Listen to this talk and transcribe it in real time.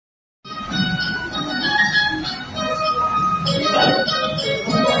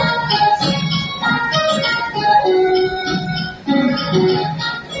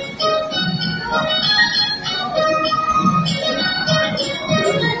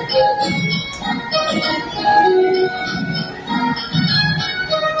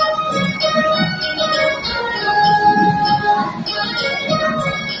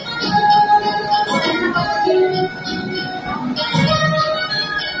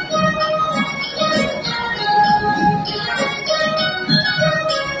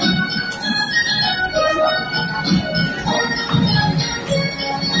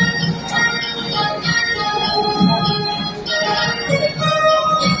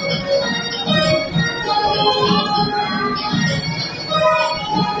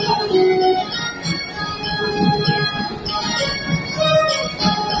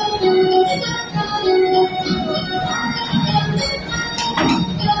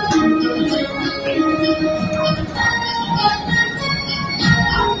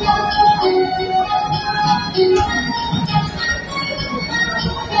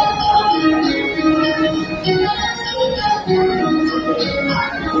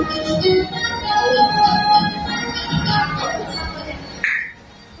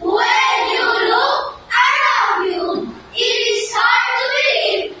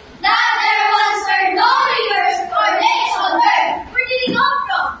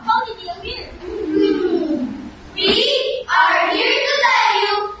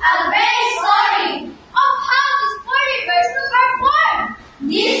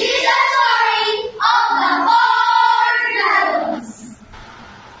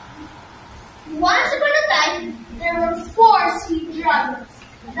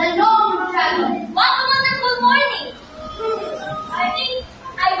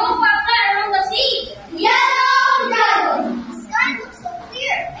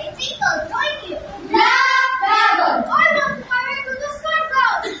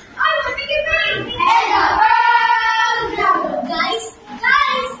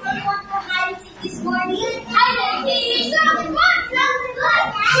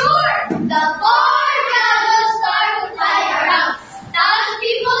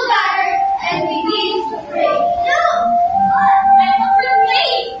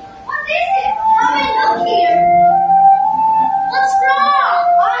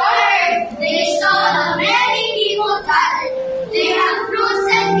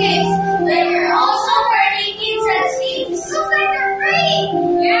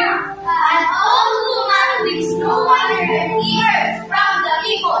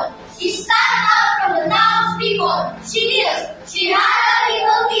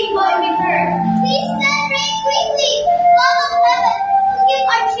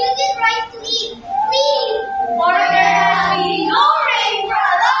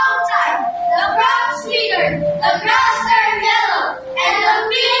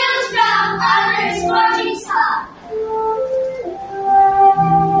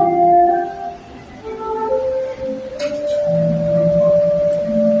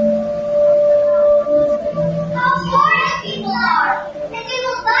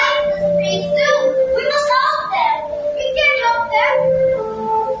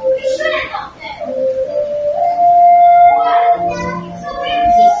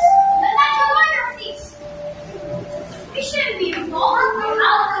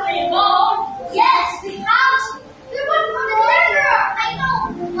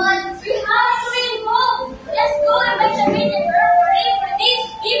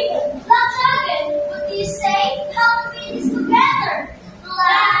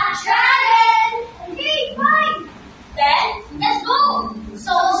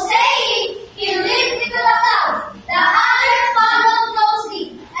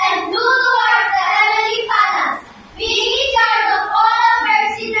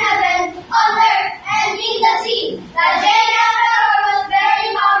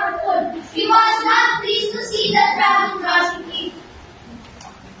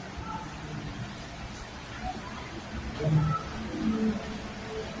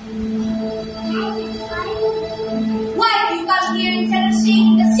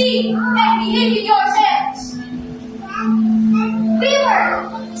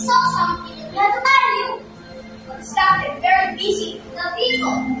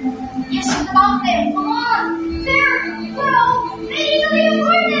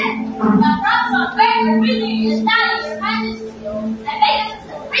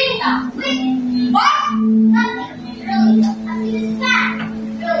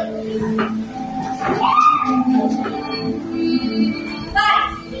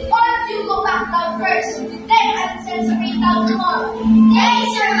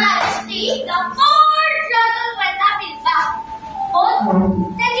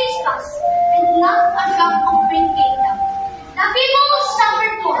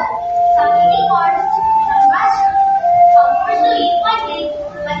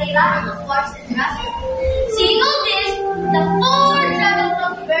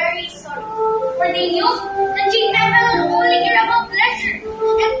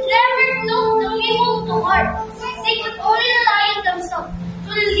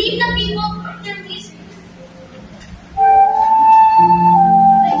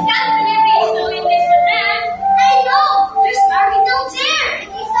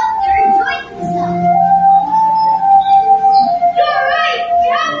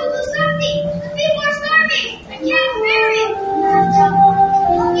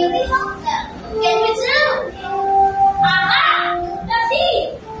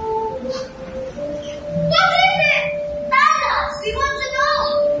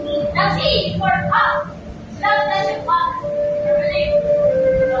For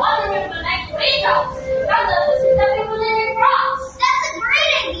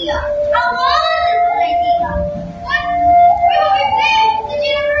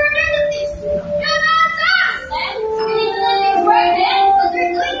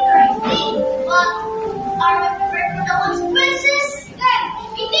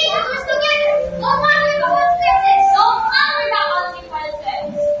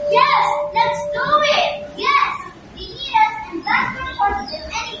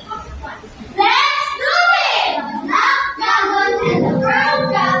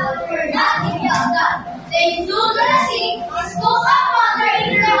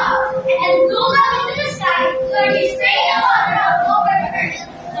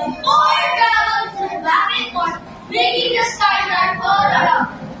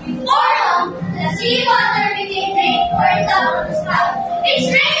seawater became rain pouring down from the sky. It's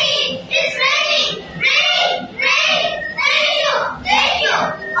raining! It's raining! Rain! Rain! Thank you! Thank you!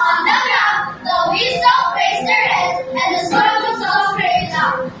 On the ground, the wisdom raised their heads, and the storm was all raised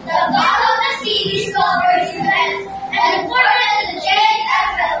out. The God of the sea discovered his hands, and poured the giant that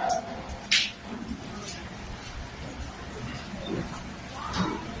fell.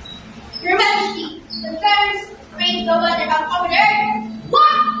 Your Majesty, the parents raised the water up over the earth.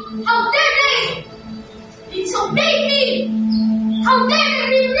 What? How dare they? Disobey me! How dare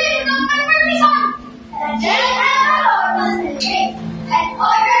they be living on my permission? The giant emperor was the king, and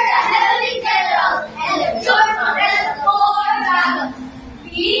ordered the heavenly generals and the pure from the four dragons.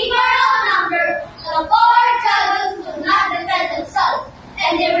 Being far outnumbered, the four dragons could not defend themselves,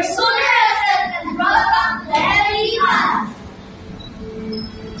 and they were soon arrested and brought back to the heavenly palace.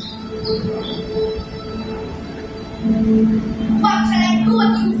 What shall I do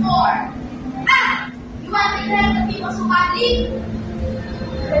with you for? Ah! You want to help the people so badly?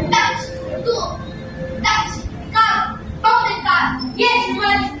 Then that's your tool. That's God, mountain God. Yes, Your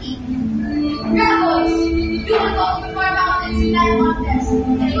Majesty. Your boys, you will go before mountains in that mountains,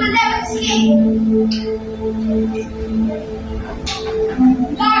 and you will never escape.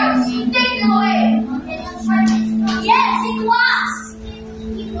 Guards, take them away. Yes, it was.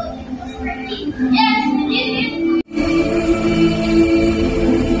 Yes, we did it.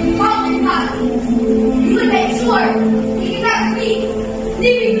 Mountain God, you will make sure he cannot speak.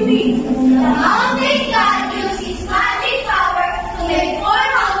 Leave it to me. The mountain God used his magic power to make four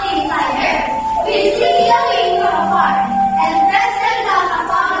mountains lighter. We see the wind from afar, and press them down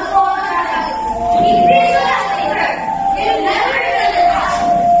upon the four dragons. He bristled as they hurt. They will never feel the touch.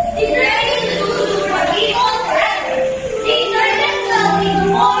 He's ready to do for evil forever. They turn themselves into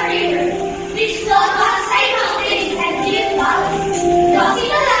more rivers, which flow past high mountains and deep valleys, crossing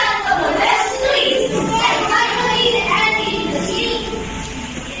the land from the west to the east, and finally ending in the sea.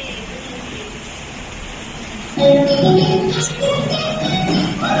 Thank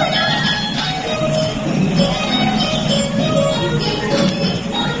you.